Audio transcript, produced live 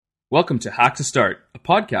Welcome to Hack to Start, a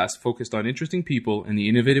podcast focused on interesting people and the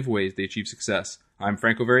innovative ways they achieve success. I'm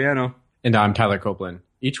Franco Veriano. And I'm Tyler Copeland.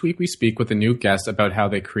 Each week we speak with a new guest about how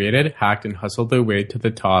they created, hacked, and hustled their way to the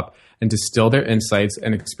top and distill their insights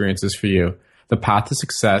and experiences for you. The path to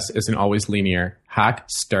success isn't always linear. Hack,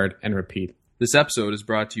 start, and repeat. This episode is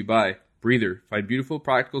brought to you by Breather. Find beautiful,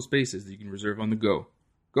 practical spaces that you can reserve on the go.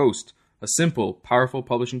 Ghost, a simple, powerful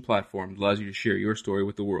publishing platform that allows you to share your story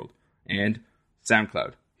with the world. And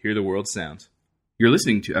SoundCloud. Hear the world sounds. You're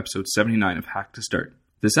listening to episode 79 of Hack to Start.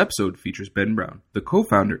 This episode features Ben Brown, the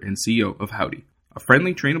co-founder and CEO of Howdy, a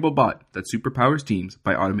friendly, trainable bot that superpowers teams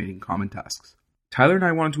by automating common tasks. Tyler and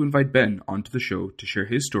I wanted to invite Ben onto the show to share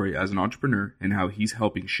his story as an entrepreneur and how he's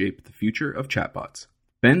helping shape the future of chatbots.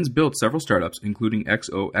 Ben's built several startups, including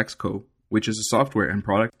XOXCo, which is a software and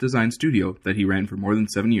product design studio that he ran for more than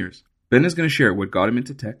 7 years. Ben is going to share what got him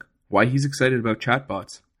into tech, why he's excited about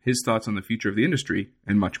chatbots, his thoughts on the future of the industry,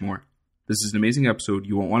 and much more. This is an amazing episode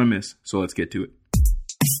you won't want to miss, so let's get to it.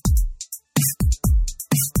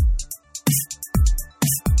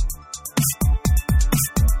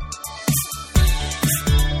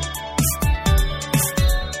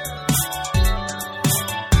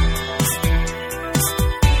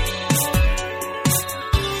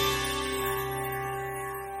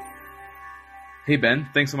 Hey Ben,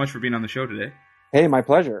 thanks so much for being on the show today. Hey, my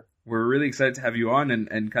pleasure. We're really excited to have you on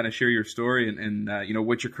and kind of share your story and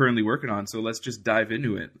what you're currently working on. So let's just dive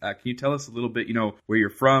into it. Can you tell us a little bit, where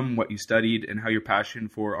you're from, what you studied, and how your passion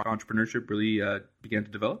for entrepreneurship really began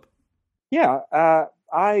to develop? Yeah,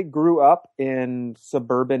 I grew up in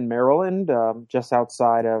suburban Maryland, just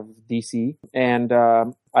outside of DC, and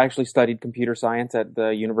I actually studied computer science at the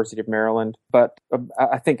University of Maryland. But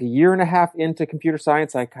I think a year and a half into computer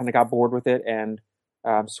science, I kind of got bored with it and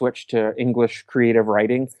switched to English creative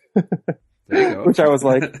writing, which I was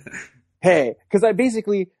like, hey, because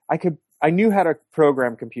I knew how to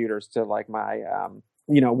program computers to like my,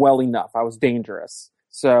 well enough. I was dangerous.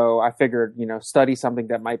 So I figured, study something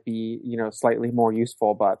that might be, slightly more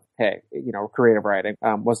useful, but hey, creative writing,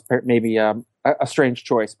 was maybe, a strange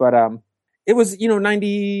choice, but, it was,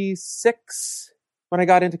 96 when I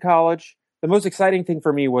got into college. The most exciting thing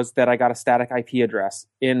for me was that I got a static IP address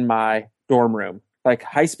in my dorm room, like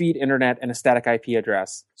high-speed internet and a static IP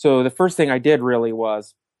address. So the first thing I did really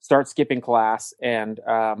was start skipping class and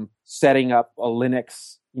setting up a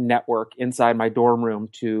Linux network inside my dorm room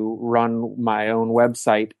to run my own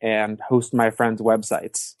website and host my friends'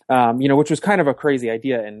 websites, which was kind of a crazy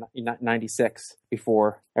idea in 96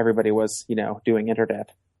 before everybody was, doing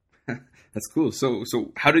internet. That's cool. So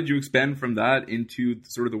how did you expand from that into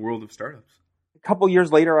sort of the world of startups? A couple years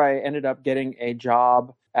later, I ended up getting a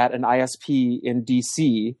job at an ISP in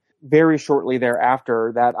DC. Very shortly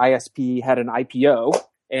thereafter, that ISP had an IPO,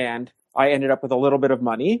 and I ended up with a little bit of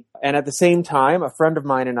money. And at the same time, a friend of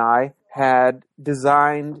mine and I had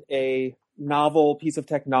designed a novel piece of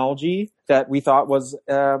technology that we thought was,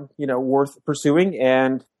 worth pursuing.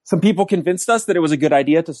 And some people convinced us that it was a good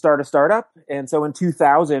idea to start a startup. And so in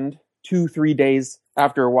 2000, 3 days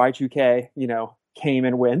after Y2K, came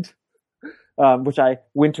and went, which I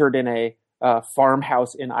wintered in a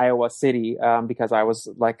farmhouse in Iowa City, because I was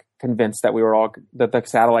like convinced that that the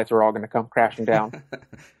satellites were all going to come crashing down.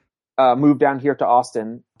 Moved down here to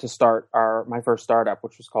Austin to start my first startup,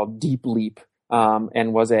 which was called Deep Leap,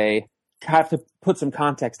 and was have to put some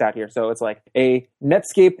context out here. So it's like a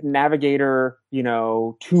Netscape Navigator,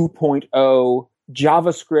 2.0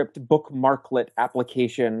 JavaScript bookmarklet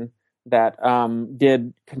application that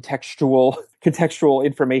did contextual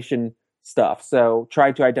information stuff. So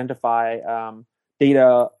tried to identify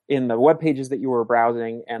data in the web pages that you were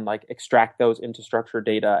browsing and like extract those into structured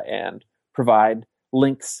data and provide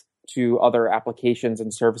links to other applications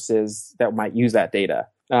and services that might use that data,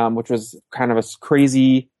 which was kind of a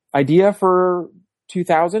crazy idea for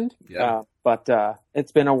 2000. Yeah. But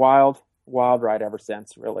it's been a wild ride ever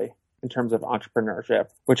since, really, in terms of entrepreneurship,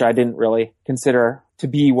 which I didn't really consider to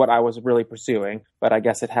be what I was really pursuing. But I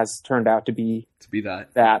guess it has turned out to be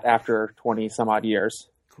that after 20 some odd years.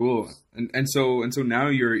 Cool. And so now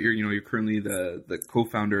you're currently the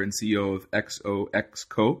co-founder and CEO of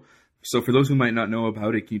XOXCo. So for those who might not know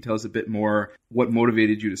about it, can you tell us a bit more what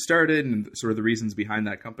motivated you to start it and sort of the reasons behind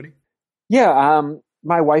that company? Yeah,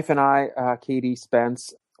 my wife and I, Katie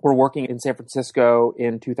Spence, were working in San Francisco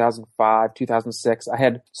in 2005, 2006. I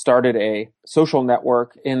had started a social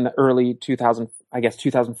network in the early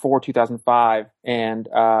 2004, 2005, and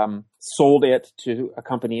sold it to a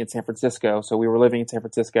company in San Francisco. So we were living in San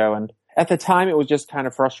Francisco. And at the time, it was just kind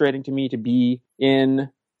of frustrating to me to be in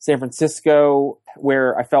San Francisco,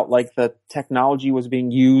 where I felt like the technology was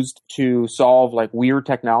being used to solve like weird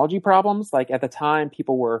technology problems. Like at the time,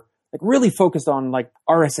 people were like really focused on like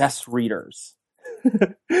RSS readers,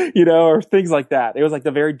 or things like that. It was like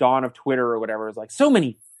the very dawn of Twitter or whatever. It was like so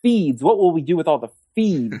many feeds. What will we do with all the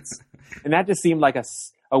feeds? And that just seemed like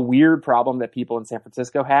a weird problem that people in San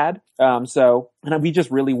Francisco had. And we just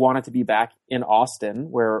really wanted to be back in Austin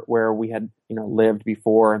where we had, lived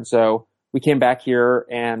before. And so we came back here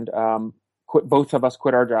and, both of us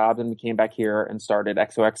quit our jobs and we came back here and started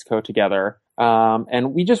XOXCO together.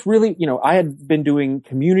 And we just really, I had been doing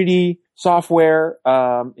community software,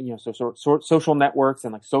 social networks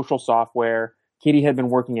and like social software. Katie had been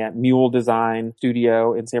working at Mule Design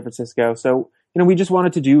Studio in San Francisco. So, we just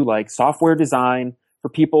wanted to do like software design for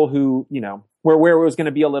people who, where it was going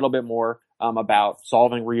to be a little bit more about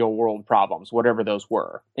solving real world problems, whatever those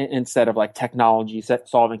were, instead of like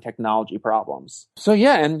solving technology problems. So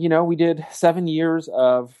yeah, and we did 7 years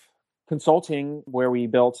of consulting where we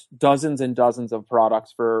built dozens and dozens of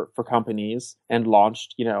products for companies and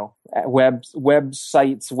launched,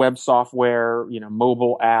 websites, web software,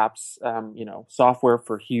 mobile apps, software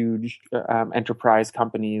for huge enterprise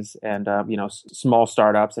companies and, small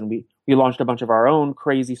startups. And we launched a bunch of our own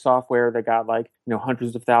crazy software that got like,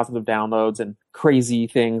 hundreds of thousands of downloads and crazy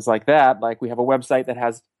things like that. Like we have a website that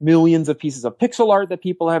has millions of pieces of pixel art that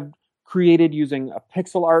people have created using a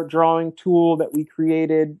pixel art drawing tool that we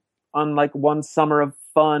created on like one summer of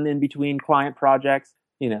fun in between client projects,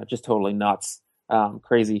 just totally nuts,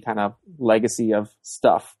 crazy kind of legacy of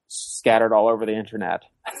stuff scattered all over the internet.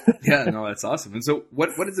 Yeah, no, that's awesome. And so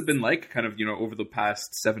what has it been like kind of, over the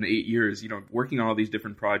past 7 to 8 years, working on all these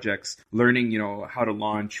different projects, learning, how to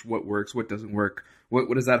launch, what works, what doesn't work?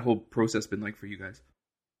 What has that whole process been like for you guys?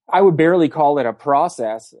 I would barely call it a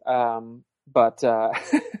process, but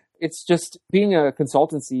it's just being a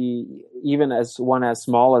consultancy, even as one as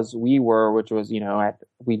small as we were, which was,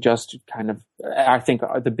 we just kind of, I think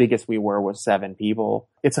the biggest we were was 7 people.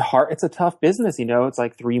 It's a tough business, it's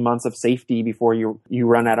like 3 months of safety before you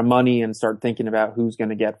run out of money and start thinking about who's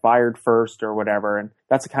going to get fired first or whatever. And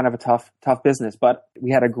that's kind of a tough business, but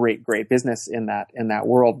we had a great business in that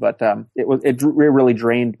world. But, it really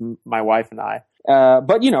drained my wife and I.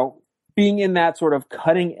 But being in that sort of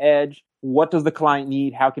cutting edge, what does the client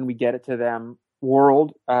need? How can we get it to them?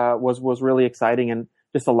 World was really exciting and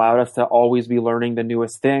just allowed us to always be learning the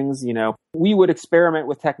newest things. We would experiment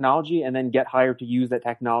with technology and then get hired to use that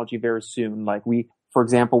technology very soon. Like for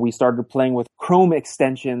example, we started playing with Chrome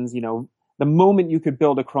extensions. The moment you could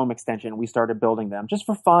build a Chrome extension, we started building them just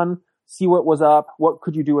for fun, see what was up, what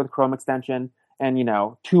could you do with a Chrome extension. And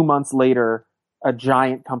 2 months later, a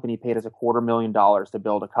giant company paid us $250,000 to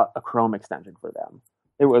build a Chrome extension for them.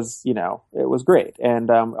 It was, it was great.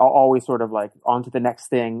 And, always sort of like on to the next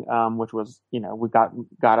thing, which was, we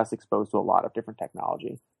got us exposed to a lot of different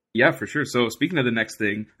technology. Yeah, for sure. So speaking of the next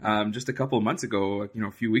thing, just a couple of months ago,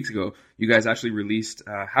 a few weeks ago, you guys actually released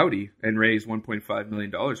Howdy and raised $1.5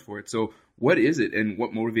 million for it. So what is it and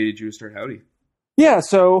what motivated you to start Howdy? Yeah,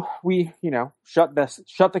 so we, shut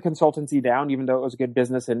the consultancy down, even though it was a good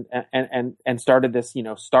business and started this,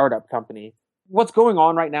 startup company. What's going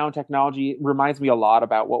on right now in technology reminds me a lot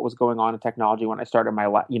about what was going on in technology when I started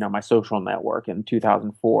my social network in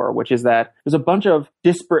 2004, which is that there's a bunch of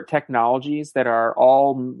disparate technologies that are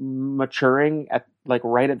all maturing at like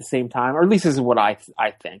right at the same time, or at least this is what I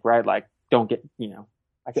think, right? Like don't get,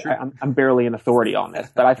 Sure. I'm barely an authority on this,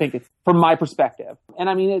 but I think it's from my perspective. And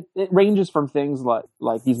I mean, it ranges from things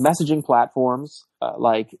like these messaging platforms,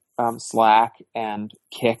 like Slack and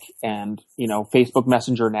Kik and, Facebook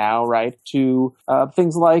Messenger now, right? To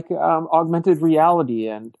things like augmented reality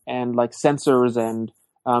and like sensors and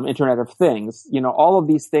Internet of Things. All of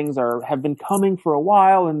these things have been coming for a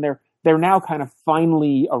while, and they're now kind of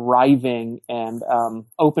finally arriving and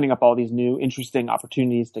opening up all these new interesting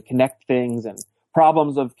opportunities to connect things and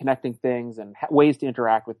problems of connecting things and ways to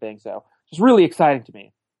interact with things. So it's really exciting to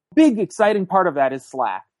me. Big exciting part of that is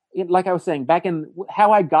Slack. Like I was saying, back in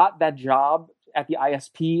how I got that job at the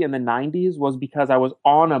ISP in the 90s was because I was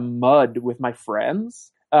on a mud with my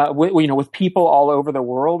friends, with people all over the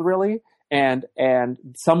world, really. And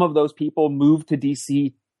some of those people moved to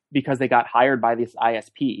DC because they got hired by this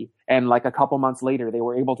ISP. And like a couple months later, they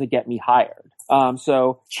were able to get me hired.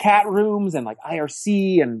 So chat rooms and like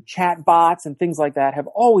IRC and chat bots and things like that have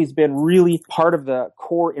always been really part of the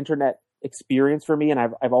core internet experience for me. And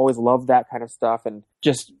I've always loved that kind of stuff and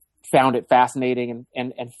just found it fascinating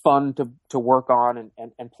and fun to work on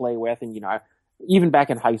and play with. And, even back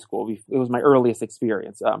in high school, it was my earliest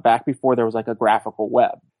experience, back before there was like a graphical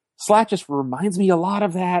web. Slack just reminds me a lot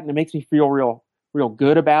of that, and it makes me feel real real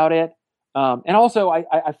good about it. And also,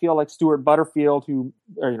 I feel like Stuart Butterfield, who,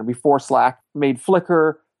 before Slack, made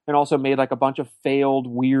Flickr and also made like a bunch of failed,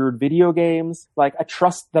 weird video games. Like, I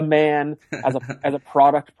trust the man as a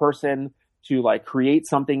product person to like create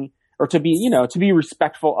something, or to be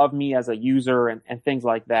respectful of me as a user and things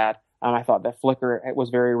like that. I thought that Flickr was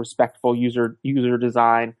very respectful user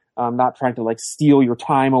design, not trying to like steal your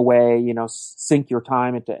time away, sink your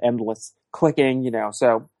time into endless clicking,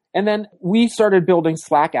 so. And then we started building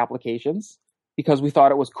Slack applications because we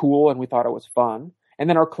thought it was cool and we thought it was fun. And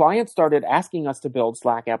then our clients started asking us to build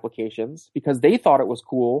Slack applications because they thought it was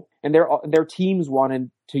cool and their teams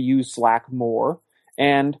wanted to use Slack more.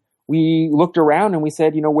 And we looked around and we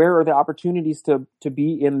said, where are the opportunities to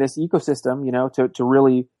be in this ecosystem, to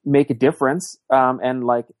really make a difference, and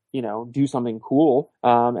like, do something cool.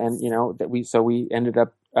 We ended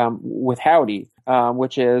up with Howdy,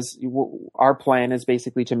 which is our plan is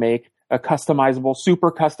basically to make a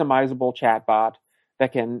super customizable chatbot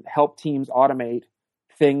that can help teams automate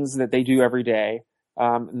things that they do every day,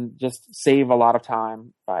 and just save a lot of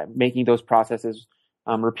time by making those processes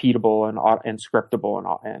repeatable and scriptable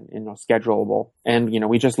and schedulable. And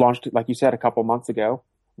we just launched it, like you said, a couple months ago.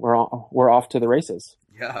 We're off to the races.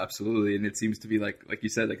 Yeah, absolutely. And it seems to be like you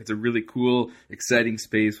said, like it's a really cool, exciting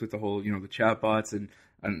space with the whole, the chatbots and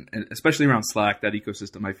especially around Slack, that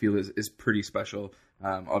ecosystem I feel is pretty special.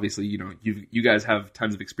 Obviously, you guys have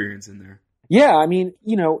tons of experience in there. Yeah. I mean,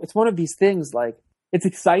 it's one of these things, like, it's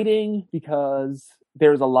exciting because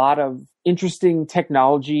there's a lot of interesting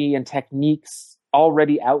technology and techniques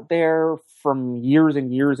already out there from years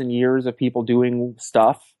and years and years of people doing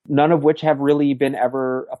stuff, none of which have really been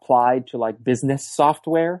ever applied to like business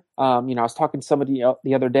software. I was talking to somebody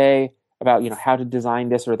the other day about, how to design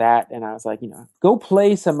this or that. And I was like, go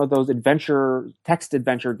play some of those text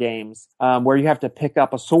adventure games, where you have to pick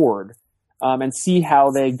up a sword, and see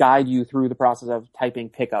how they guide you through the process of typing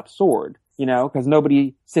pick up sword, because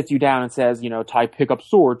nobody sits you down and says, type pick up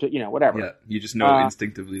sword to, whatever. Yeah. You just know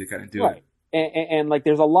instinctively to kind of do it. And like,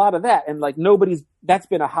 there's a lot of that. And like, that's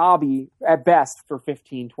been a hobby at best for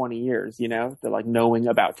 15, 20 years, to like knowing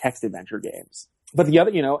about text adventure games. But the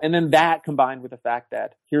other, and then that combined with the fact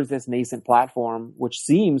that here's this nascent platform, which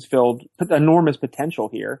seems filled with enormous potential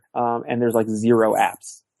here. And there's like 0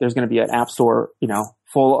 apps. There's going to be an app store,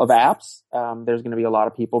 full of apps. There's going to be a lot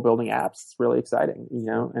of people building apps. It's really exciting,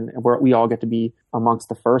 and we all get to be amongst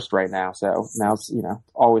the first right now. So now it's,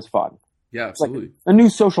 always fun. Yeah, absolutely. Like a new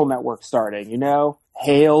social network starting,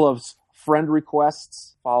 hail of friend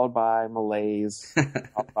requests followed by malaise,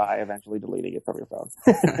 followed by eventually deleting it from your phone.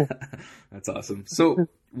 That's awesome. So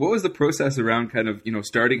what was the process around kind of,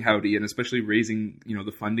 starting Howdy and especially raising,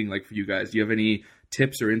 the funding like for you guys? Do you have any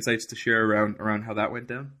tips or insights to share around how that went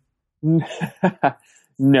down?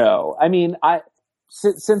 No. I mean,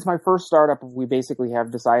 since my first startup, we basically have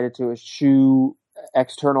decided to eschew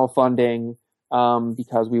external funding,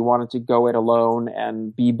 because we wanted to go it alone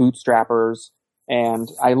and be bootstrappers. And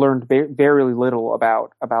I learned very little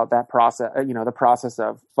about that process, the process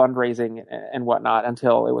of fundraising and whatnot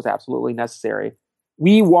until it was absolutely necessary.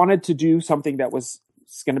 We wanted to do something that was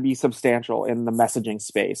going to be substantial in the messaging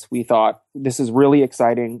space. We thought, this is really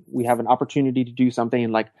exciting. We have an opportunity to do something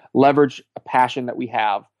and like leverage a passion that we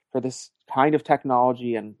have for this kind of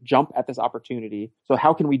technology and jump at this opportunity. So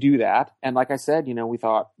how can we do that? And like I said, we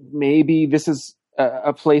thought maybe this is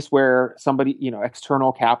a place where somebody,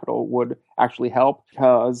 external capital would actually help,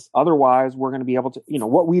 because otherwise we're going to be able to,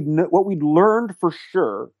 what we'd learned for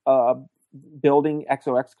sure, building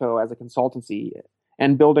XOXCO as a consultancy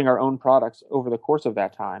and building our own products over the course of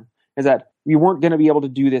that time, is that we weren't going to be able to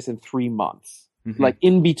do this in 3 months, like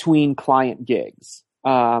in between client gigs.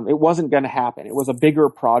 It wasn't going to happen. It was a bigger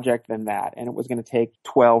project than that, and it was going to take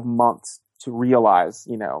 12 months to realize,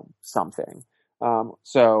 something.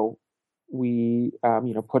 So we,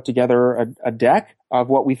 put together a deck of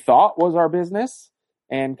what we thought was our business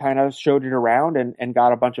and kind of showed it around and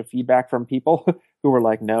got a bunch of feedback from people who were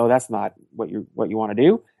like, no, that's not what you want to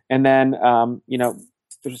do. And then,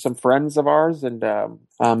 there's some friends of ours and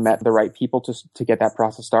met the right people to get that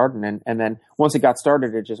process started. And then once it got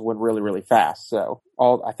started, it just went really, really fast. So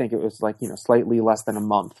I think it was like, slightly less than a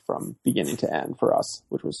month from beginning to end for us,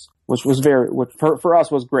 which for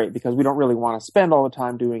us was great, because we don't really want to spend all the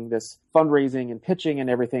time doing this fundraising and pitching and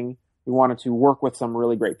everything. We wanted to work with some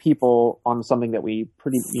really great people on something that we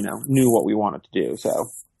pretty, knew what we wanted to do. So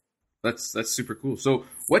That's super cool. So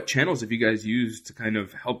what channels have you guys used to kind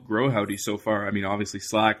of help grow Howdy so far? I mean, obviously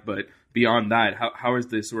Slack, but beyond that, how is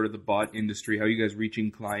the sort of the bot industry? How are you guys reaching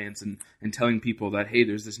clients and telling people that, hey,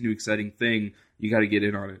 there's this new exciting thing, you got to get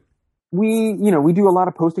in on it? We do a lot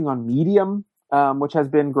of posting on Medium. which has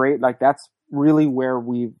been great. Like that's really where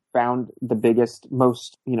we've found the biggest,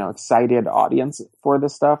 most, excited audience for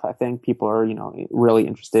this stuff. I think people are, really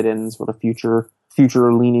interested in sort of future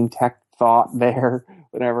leaning tech thought there,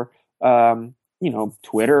 whatever.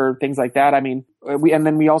 Twitter, things like that. I mean, we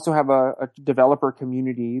also have a developer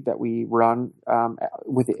community that we run,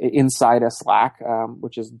 inside a Slack,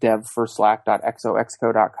 which is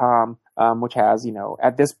devforslack.xoxco.com, which has,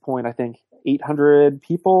 at this point, I think 800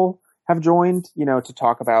 people have joined, to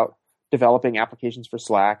talk about developing applications for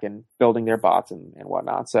Slack and building their bots and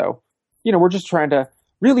whatnot. So, we're just trying to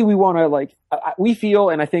really, we want to we feel,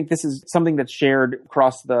 and I think this is something that's shared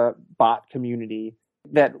across the bot community,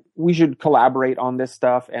 that we should collaborate on this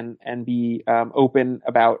stuff and be open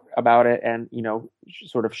about it and,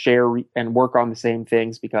 sort of share and work on the same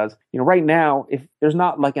things because, right now, if there's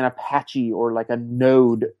not like an Apache or like a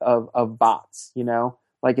node of bots,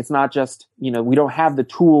 like it's not just, we don't have the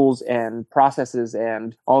tools and processes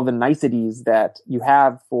and all the niceties that you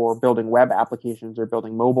have for building web applications or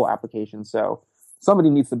building mobile applications. So somebody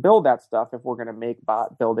needs to build that stuff if we're going to make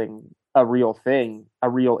bot building a real thing, a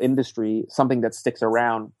real industry, something that sticks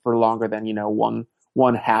around for longer than,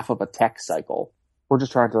 one half of a tech cycle. We're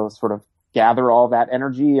just trying to sort of gather all that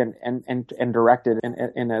energy and direct it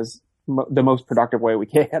in the most productive way we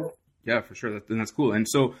can. Yeah, for sure. That's cool. And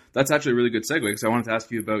so that's actually a really good segue because I wanted to ask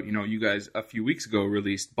you about, you guys a few weeks ago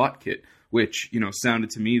released BotKit, which, sounded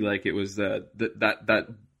to me like it was that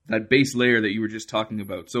base layer that you were just talking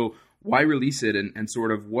about. So why release it and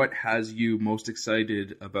sort of what has you most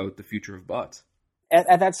excited about the future of bots?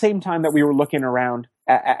 At that same time that we were looking around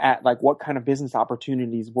at like what kind of business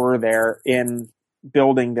opportunities were there in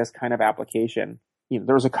building this kind of application,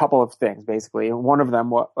 there was a couple of things basically. And one of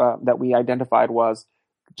them that we identified was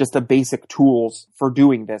just the basic tools for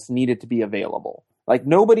doing this needed to be available. Like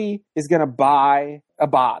nobody is going to buy a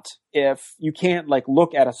bot if you can't like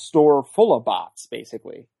look at a store full of bots,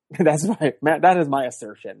 basically. That is my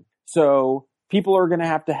assertion. So people are going to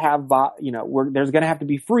have there's going to have to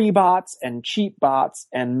be free bots and cheap bots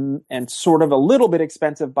and sort of a little bit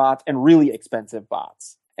expensive bots and really expensive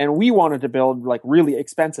bots. And we wanted to build like really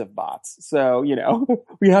expensive bots. So,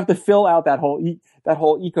 we have to fill out that whole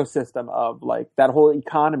ecosystem of like that whole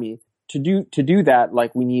economy. To do that,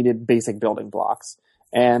 like we needed basic building blocks.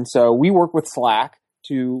 And so we work with Slack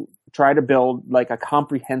to try to build like a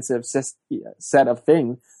comprehensive set of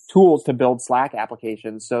tools to build Slack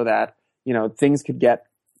applications so that, things could get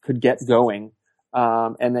going,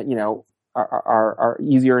 and that, are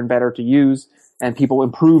easier and better to use and people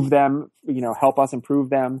improve them, help us improve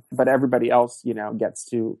them. But everybody else, gets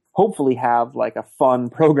to hopefully have like a fun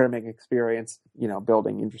programming experience,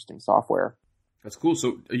 building interesting software. That's cool.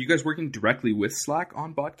 So are you guys working directly with Slack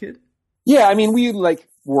on BotKit? Yeah. I mean, we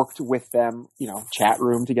worked with them, chat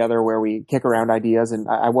room together where we kick around ideas. And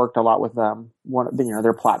I worked a lot with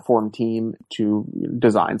their platform team to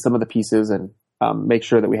design some of the pieces and make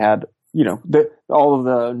sure that we had, all of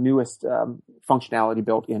the newest functionality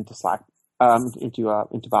built into Slack, into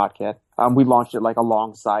BotKit. We launched it like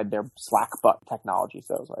alongside their Slack bot technology.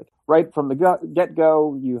 So it was like right from the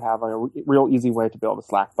get-go, you have a real easy way to build a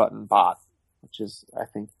Slack button bot, which is, I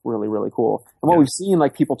think, really, really cool. And what we've seen,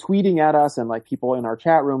 like people tweeting at us and like people in our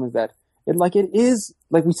chat room is that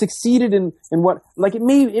we succeeded in what, like it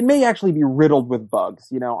may actually be riddled with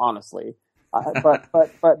bugs, honestly.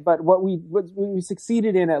 But what we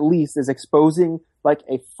succeeded in at least is exposing like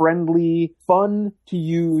a friendly, fun to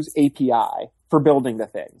use API for building the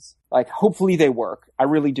things. Like hopefully they work. I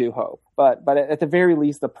really do hope. But at the very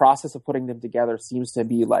least, the process of putting them together seems to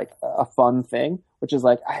be like a fun thing, which is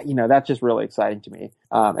like, that's just really exciting to me.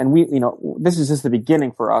 And we, this is just the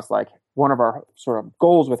beginning for us. Like one of our sort of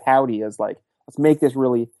goals with Howdy is like, let's make this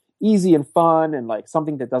really easy and fun and like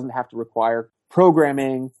something that doesn't have to require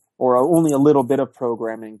programming or only a little bit of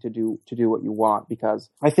programming to do what you want.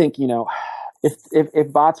 Because I think,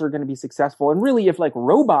 if bots are going to be successful and really if like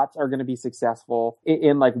robots are going to be successful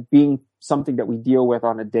in like being something that we deal with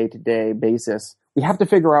on a day-to-day basis, we have to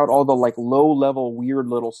figure out all the like low level weird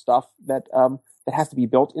little stuff that has to be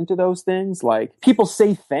built into those things. Like people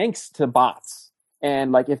say thanks to bots.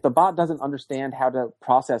 And like if the bot doesn't understand how to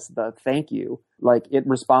process the thank you, like it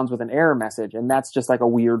responds with an error message. And that's just like a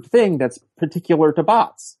weird thing that's particular to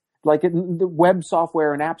bots. Like the web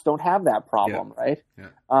software and apps don't have that problem, right? Yeah.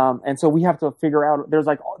 And so we have to figure out, there's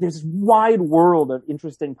this wide world of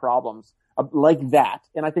interesting problems like that.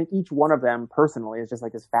 And I think each one of them personally is just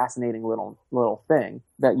like this fascinating little thing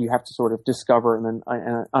that you have to sort of discover and then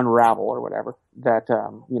unravel or whatever that,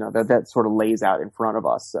 that sort of lays out in front of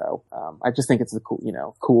us. So, I just think it's a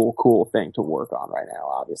cool thing to work on right now,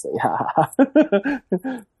 obviously.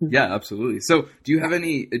 Yeah, absolutely. So do you have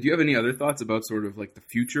any other thoughts about sort of like the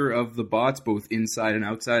future of the bots, both inside and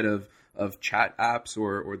outside of chat apps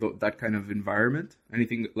or that kind of environment?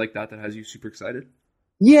 Anything like that has you super excited?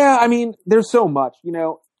 Yeah, I mean, there's so much,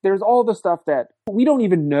 there's all the stuff that we don't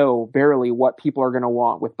even know barely what people are going to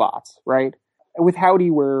want with bots, right? With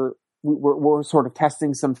Howdy, we're sort of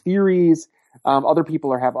testing some theories. Other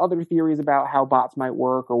people have other theories about how bots might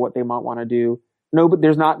work or what they might want to do. No, but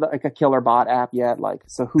there's not like a killer bot app yet. Like,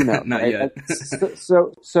 so who knows? Not right? yet.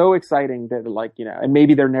 so exciting that like, and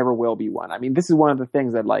maybe there never will be one. I mean, this is one of the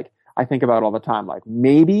things that like I think about all the time. Like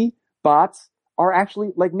maybe bots are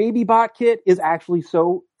actually like maybe BotKit is actually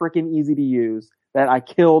so freaking easy to use that I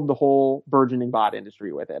killed the whole burgeoning bot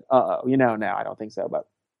industry with it. No, I don't think so. But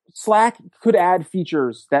Slack could add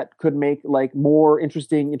features that could make like more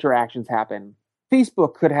interesting interactions happen.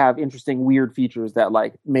 Facebook could have interesting, weird features that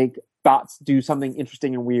like make bots do something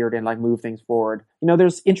interesting and weird and like move things forward.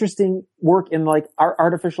 There's interesting work in like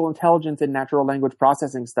artificial intelligence and natural language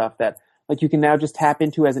processing stuff that like you can now just tap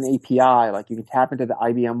into as an API. Like you can tap into the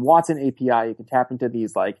IBM Watson API. You can tap into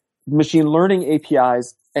these like machine learning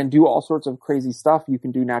APIs and do all sorts of crazy stuff. You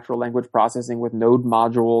can do natural language processing with node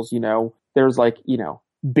modules. There's like,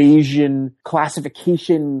 Bayesian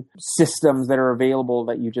classification systems that are available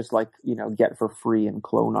that you just like, get for free and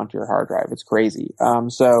clone onto your hard drive. It's crazy.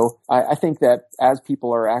 So I think that as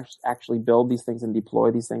people are actually build these things and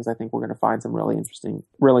deploy these things, I think we're going to find some really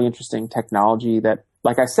interesting technology that,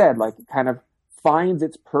 like I said, like kind of finds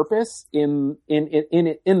its purpose in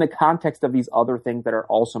the context of these other things that are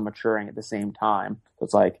also maturing at the same time. So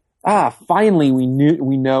it's like, finally we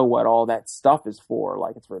know what all that stuff is for.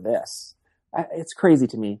 Like it's for this. It's crazy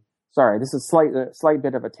to me. Sorry, this is a slight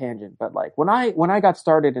bit of a tangent, but like when I got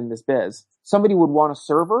started in this biz, somebody would want a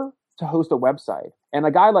server to host a website, and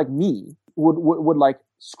a guy like me would like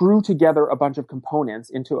screw together a bunch of components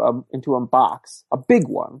into a box, a big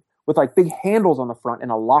one with like big handles on the front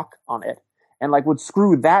and a lock on it, and like would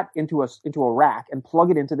screw that into a rack and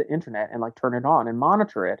plug it into the internet and like turn it on and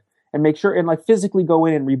monitor it and make sure and like physically go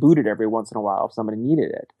in and reboot it every once in a while if somebody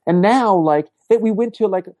needed it. And now like that we went to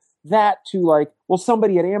like that to like, well,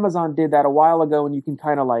 somebody at Amazon did that a while ago, and you can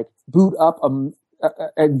kind of like boot up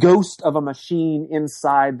a ghost of a machine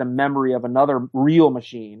inside the memory of another real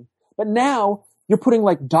machine. But now you're putting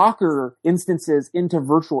like Docker instances into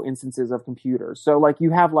virtual instances of computers. So like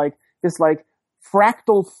you have like this like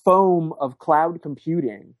fractal foam of cloud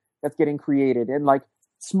computing that's getting created, and like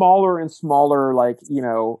smaller and smaller like,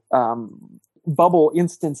 bubble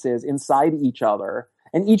instances inside each other.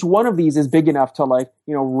 And each one of these is big enough to like,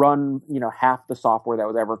 run, half the software that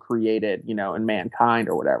was ever created, in mankind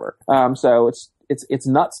or whatever. So it's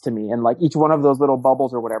nuts to me. And like each one of those little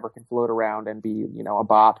bubbles or whatever can float around and be, a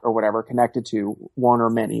bot or whatever connected to one or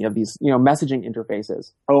many of these, messaging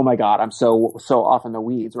interfaces. Oh my God, I'm so off in the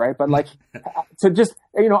weeds, right? But like to just,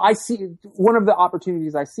 I see one of the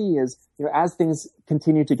opportunities I see is, as things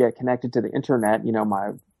continue to get connected to the internet,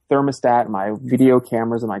 my thermostat, my video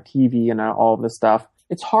cameras and my TV and all of this stuff,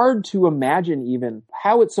 it's hard to imagine even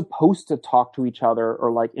how it's supposed to talk to each other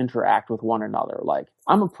or like interact with one another. Like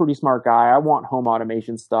I'm a pretty smart guy. I want home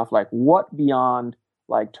automation stuff. Like what beyond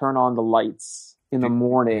like turn on the lights in the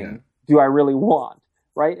morning do I really want?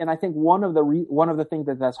 Right. And I think one of the things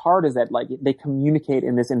that's hard is that like they communicate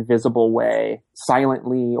in this invisible way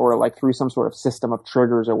silently or like through some sort of system of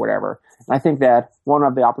triggers or whatever. And I think that one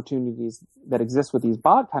of the opportunities that exists with these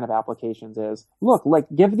bot kind of applications is look, like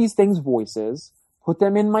give these things voices, put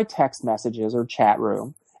them in my text messages or chat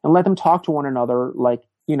room and let them talk to one another like,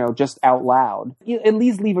 just out loud. At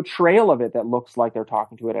least leave a trail of it that looks like they're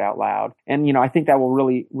talking to it out loud. And, I think that will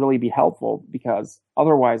really, really be helpful because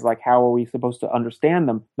otherwise, like, how are we supposed to understand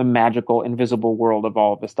the magical, invisible world of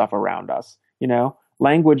all of the stuff around us?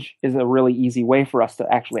 Language is a really easy way for us to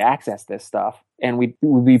actually access this stuff. And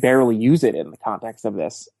we barely use it in the context of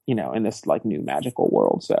this, in this like new magical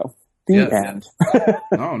world. So. End.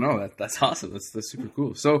 No, that's awesome. That's super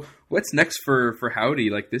cool. So what's next for Howdy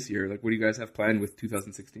like this year? Like what do you guys have planned with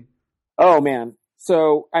 2016? Oh man.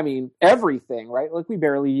 So, I mean, everything, right? Like we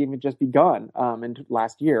barely even just begun, in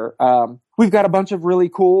last year. We've got a bunch of really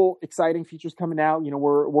cool, exciting features coming out.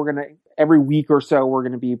 We're going to, every week or so, we're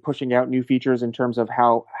going to be pushing out new features in terms of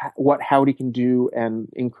what Howdy can do and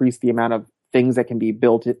increase the amount of things that can be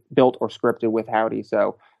built or scripted with Howdy.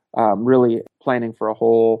 So, really planning for a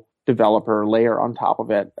whole developer layer on top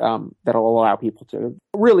of it that'll allow people to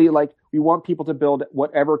really, like, we want people to build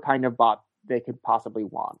whatever kind of bot they could possibly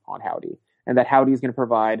want on Howdy, and that Howdy is going to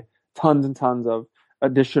provide tons and tons of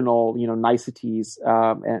additional, niceties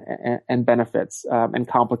and benefits and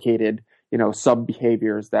complicated, sub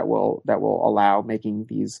behaviors that will allow making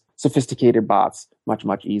these sophisticated bots much,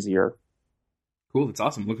 much easier. Cool. That's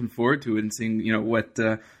awesome. Looking forward to it and seeing, what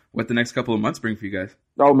the next couple of months bring for you guys.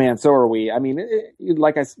 Oh man, so are we. I mean,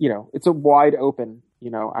 it's a wide open,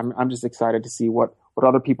 I'm just excited to see what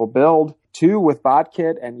other people build too with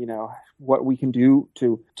BotKit, and, what we can do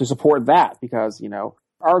to support that, because,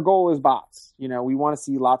 our goal is bots. We want to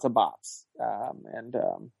see lots of bots.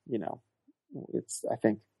 It's, I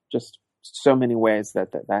think, just so many ways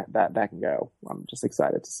that can go. I'm just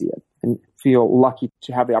excited to see it and feel lucky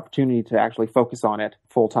to have the opportunity to actually focus on it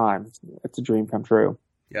full time. It's a dream come true.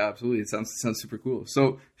 Yeah, absolutely. It sounds super cool.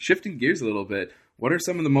 So shifting gears a little bit, what are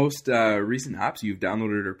some of the most recent apps you've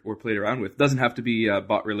downloaded or played around with? Doesn't have to be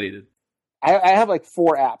bot related. I have like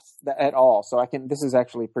 4 apps at all, so this is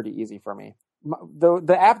actually pretty easy for me.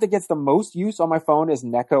 The app that gets the most use on my phone is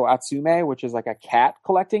Neko Atsume, which is like a cat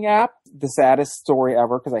collecting app. The saddest story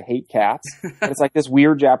ever, because I hate cats. But it's like this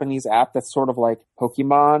weird Japanese app that's sort of like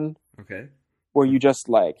Pokemon. Okay. Where you just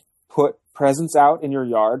like put presents out in your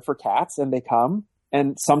yard for cats and they come.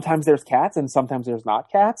 And sometimes there's cats and sometimes there's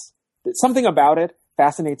not cats. Something about it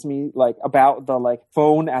fascinates me, like about the like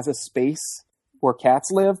phone as a space where cats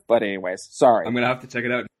live. But anyways, sorry. I'm going to have to check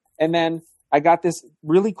it out. And then I got this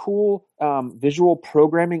really cool visual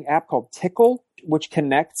programming app called Tickle, which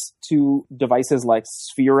connects to devices like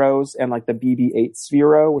Spheros and like the BB-8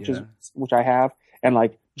 Sphero, which I have, and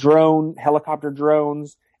like helicopter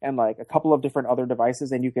drones, and like a couple of different other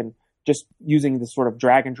devices. And you can, just using this sort of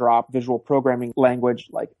drag and drop visual programming language,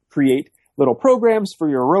 like create little programs for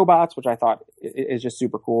your robots, which I thought is just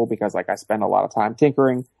super cool, because like I spend a lot of time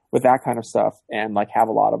tinkering with that kind of stuff and like have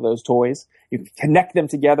a lot of those toys. You can connect them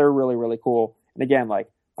together, really, really cool. And again, like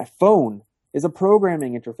my phone is a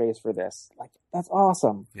programming interface for this. Like that's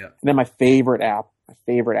awesome. Yeah. And then my favorite app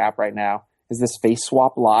right now is this Face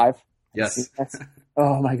Swap Live. Yes.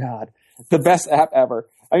 Oh my God. The best app ever.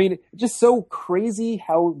 I mean, just so crazy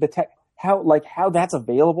how how that's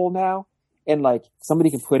available now, and like somebody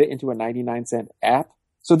can put it into a 99-cent app.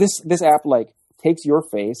 So this app like takes your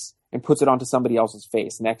face and puts it onto somebody else's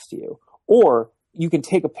face next to you. Or you can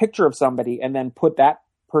take a picture of somebody and then put that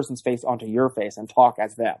person's face onto your face and talk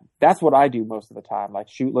as them. That's what I do most of the time, like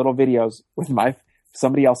shoot little videos with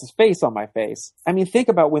somebody else's face on my face. I mean, think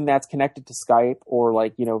about when that's connected to Skype or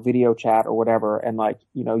like, video chat or whatever. And like,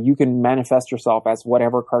 you can manifest yourself as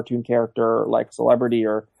whatever cartoon character, like celebrity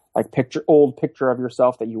or like old picture of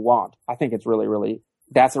yourself that you want. I think it's really, really,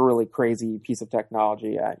 that's a really crazy piece of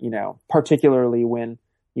technology, particularly when,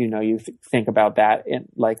 you think about that in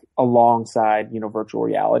like alongside, virtual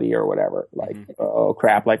reality or whatever, like, oh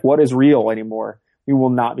crap, like what is real anymore? We will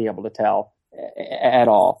not be able to tell at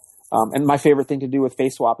all. And my favorite thing to do with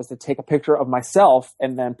Face Swap is to take a picture of myself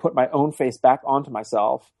and then put my own face back onto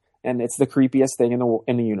myself. And it's the creepiest thing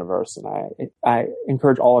in the universe. And I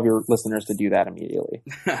encourage all of your listeners to do that immediately.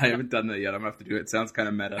 I haven't done that yet. I'm going to have to do it. It sounds kind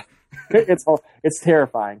of meta. It's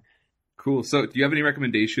terrifying. Cool. So do you have any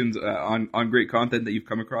recommendations on great content that you've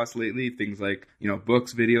come across lately? Things like,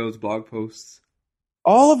 books, videos, blog posts?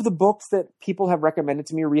 All of the books that people have recommended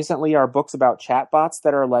to me recently are books about chatbots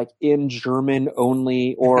that are like in German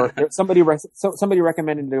only, or somebody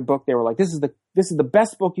recommended a book. They were like, this is the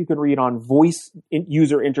best book you can read on voice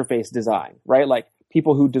user interface design, right? Like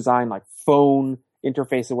people who design like phone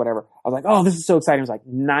interface or whatever. I was like, oh, this is so exciting. It was like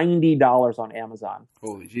 $90 on Amazon.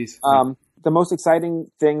 Holy jeez. The most exciting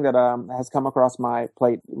thing that has come across my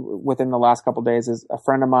plate within the last couple of days is a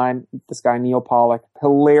friend of mine, this guy Neil Pollack,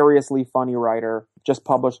 hilariously funny writer, just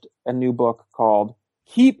published a new book called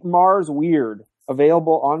Keep Mars Weird,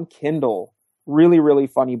 available on Kindle. Really, really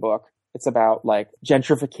funny book. It's about like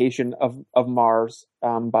gentrification of Mars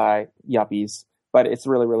by yuppies, but it's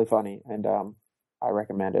really, really funny, and I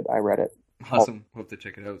recommend it. I read it. Awesome. Hope to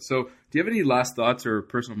check it out. So, do you have any last thoughts or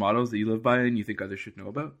personal mottos that you live by and you think others should know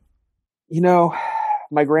about?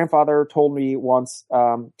 My grandfather told me once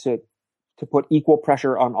to put equal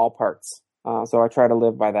pressure on all parts. So I try to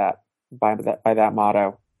live by that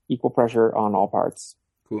motto: equal pressure on all parts.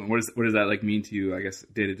 Cool. And what does that like mean to you? I guess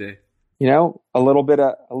day to day. A little bit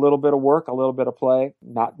of work, a little bit of play.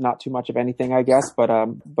 Not too much of anything, I guess,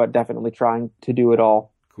 but definitely trying to do it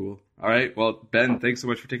all. Cool. All right. Well, Ben, thanks so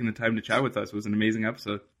much for taking the time to chat with us. It was an amazing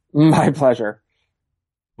episode. My pleasure.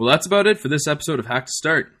 Well, that's about it for this episode of Hack to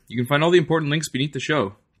Start. You can find all the important links beneath the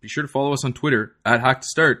show. Be sure to follow us on Twitter at Hack to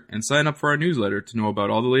Start and sign up for our newsletter to know about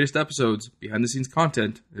all the latest episodes, behind the scenes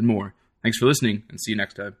content, and more. Thanks for listening, and see you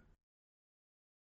next time.